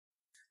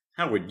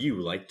How would you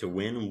like to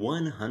win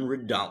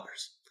 $100?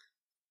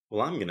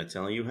 Well, I'm going to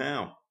tell you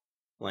how.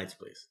 Lights,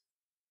 please.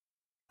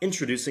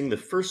 Introducing the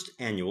first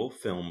annual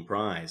Phylm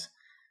Prize.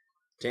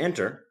 To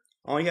enter,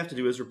 all you have to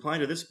do is reply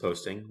to this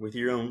posting with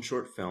your own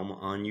short film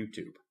on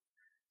YouTube.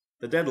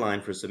 The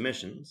deadline for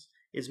submissions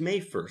is May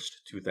 1st,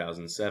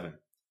 2007.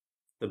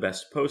 The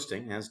best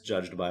posting, as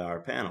judged by our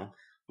panel,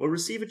 will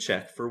receive a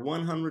check for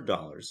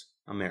 $100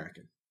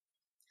 American.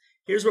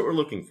 Here's what we're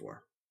looking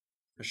for.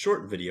 A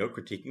short video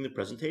critiquing the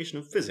presentation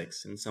of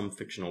physics in some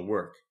fictional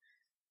work,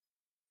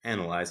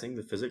 analyzing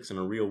the physics in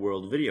a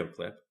real-world video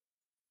clip,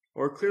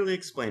 or clearly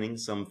explaining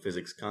some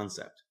physics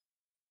concept.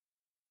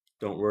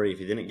 Don't worry if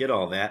you didn't get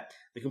all that.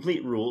 The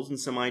complete rules and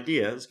some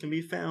ideas can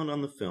be found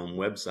on the Phylm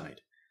website.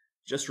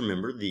 Just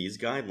remember these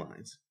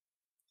guidelines.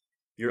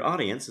 Your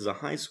audience is a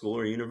high school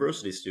or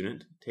university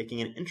student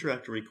taking an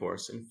introductory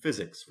course in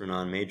physics for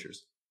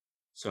non-majors.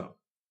 So,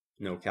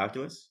 no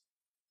calculus,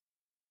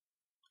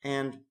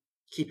 and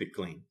keep it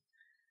clean.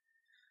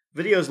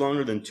 Videos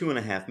longer than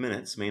 2.5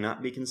 minutes may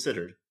not be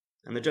considered,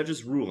 and the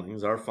judges'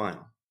 rulings are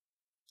final.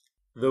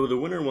 Though the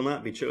winner will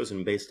not be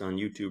chosen based on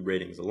YouTube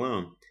ratings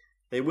alone,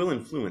 they will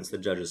influence the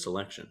judges'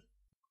 selection.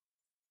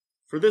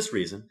 For this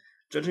reason,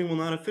 judging will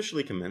not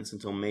officially commence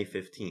until May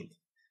 15th,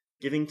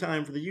 giving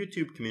time for the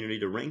YouTube community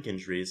to rank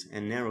entries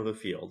and narrow the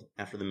field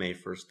after the May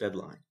 1st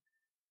deadline.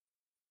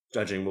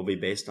 Judging will be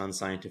based on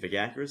scientific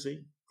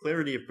accuracy,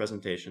 clarity of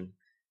presentation,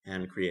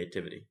 and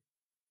creativity.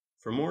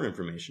 For more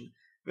information,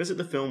 visit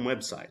the Phylm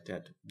website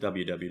at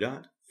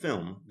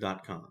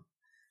www.phylm.com.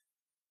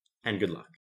 And good luck.